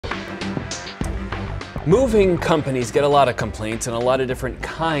Moving companies get a lot of complaints and a lot of different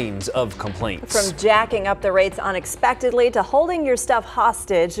kinds of complaints. From jacking up the rates unexpectedly to holding your stuff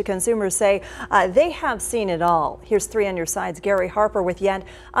hostage, consumers say they have seen it all. Here's 3 on Your Side's Gary Harper with yet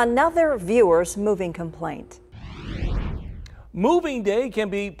another viewer's moving complaint. Moving day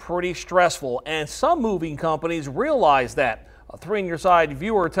can be pretty stressful, and some moving companies realize that. A 3 on Your Side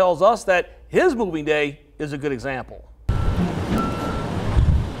viewer tells us that his moving day is a good example.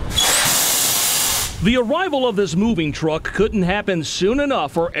 The arrival of this moving truck couldn't happen soon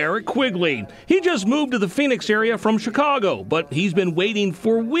enough for Eric Quigley. He just moved to the Phoenix area from Chicago, but he's been waiting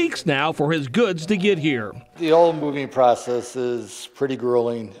for weeks now for his goods to get here. The whole moving process is pretty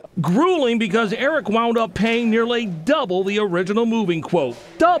grueling. Grueling because Eric wound up paying nearly double the original moving quote.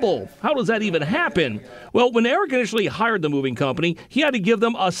 Double! How does that even happen? Well, when Eric initially hired the moving company, he had to give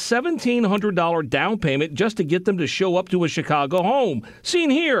them a $1,700 down payment just to get them to show up to a Chicago home, seen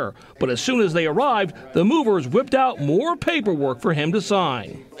here. But as soon as they arrived, the movers whipped out more paperwork for him to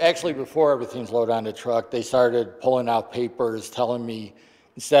sign. Actually, before everything's loaded on the truck, they started pulling out papers telling me,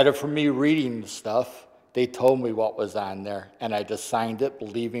 instead of for me reading the stuff, they told me what was on there, and I just signed it,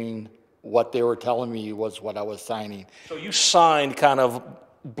 believing what they were telling me was what I was signing. So you signed kind of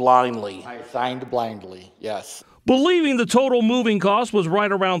blindly? I signed blindly, yes. Believing the total moving cost was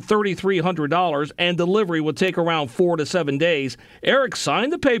right around $3,300 and delivery would take around 4 to 7 days, Eric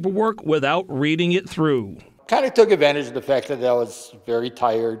signed the paperwork without reading it through. Kind of took advantage of the fact that I was very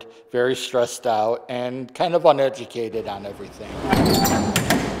tired, very stressed out, and kind of uneducated on everything.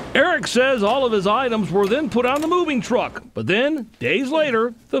 Eric says all of his items were then put on the moving truck, but then, days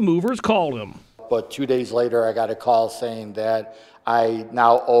later, the movers called him. But 2 days later, I got a call saying that I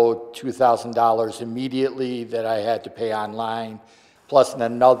now owed $2,000 immediately that I had to pay online, plus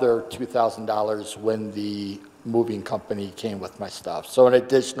another $2,000 when the moving company came with my stuff. So an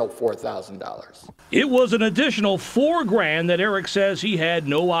additional $4,000. It was an additional $4,000 that Eric says he had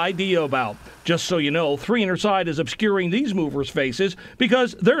no idea about. Just so you know, 3 on Your Side is obscuring these movers' faces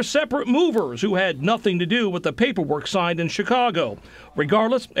because they're separate movers who had nothing to do with the paperwork signed in Chicago.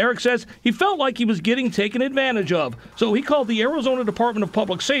 Regardless, Eric says he felt like he was getting taken advantage of, so he called the Arizona Department of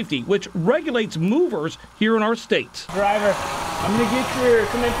Public Safety, which regulates movers here in our state. Driver, I'm going to get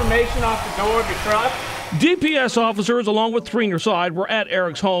some information off the door of your truck. DPS officers, along with 3 on Your Side, were at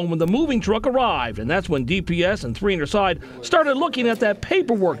Eric's home when the moving truck arrived, and that's when DPS and 3 on Your Side started looking at that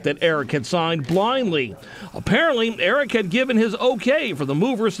paperwork that Eric had signed blindly. Apparently, Eric had given his okay for the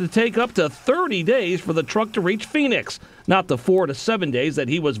movers to take up to 30 days for the truck to reach Phoenix, not the 4 to 7 days that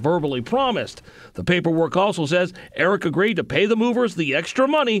he was verbally promised. The paperwork also says Eric agreed to pay the movers the extra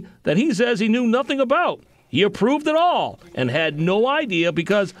money that he says he knew nothing about. He approved it all and had no idea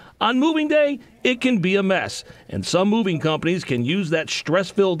because on moving day, it can be a mess. And some moving companies can use that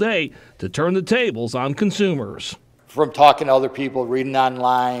stress-filled day to turn the tables on consumers. From talking to other people, reading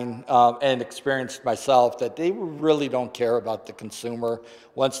online, and experienced myself, that they really don't care about the consumer.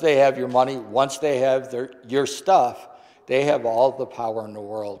 Once they have your money, once they have your stuff, they have all the power in the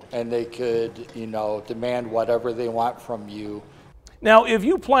world. And they could, demand whatever they want from you. Now, if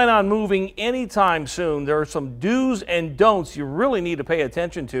you plan on moving anytime soon, there are some do's and don'ts you really need to pay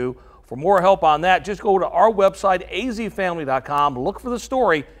attention to. For more help on that, just go to our website, azfamily.com, look for the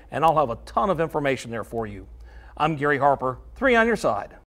story, and I'll have a ton of information there for you. I'm Gary Harper, 3 on Your Side.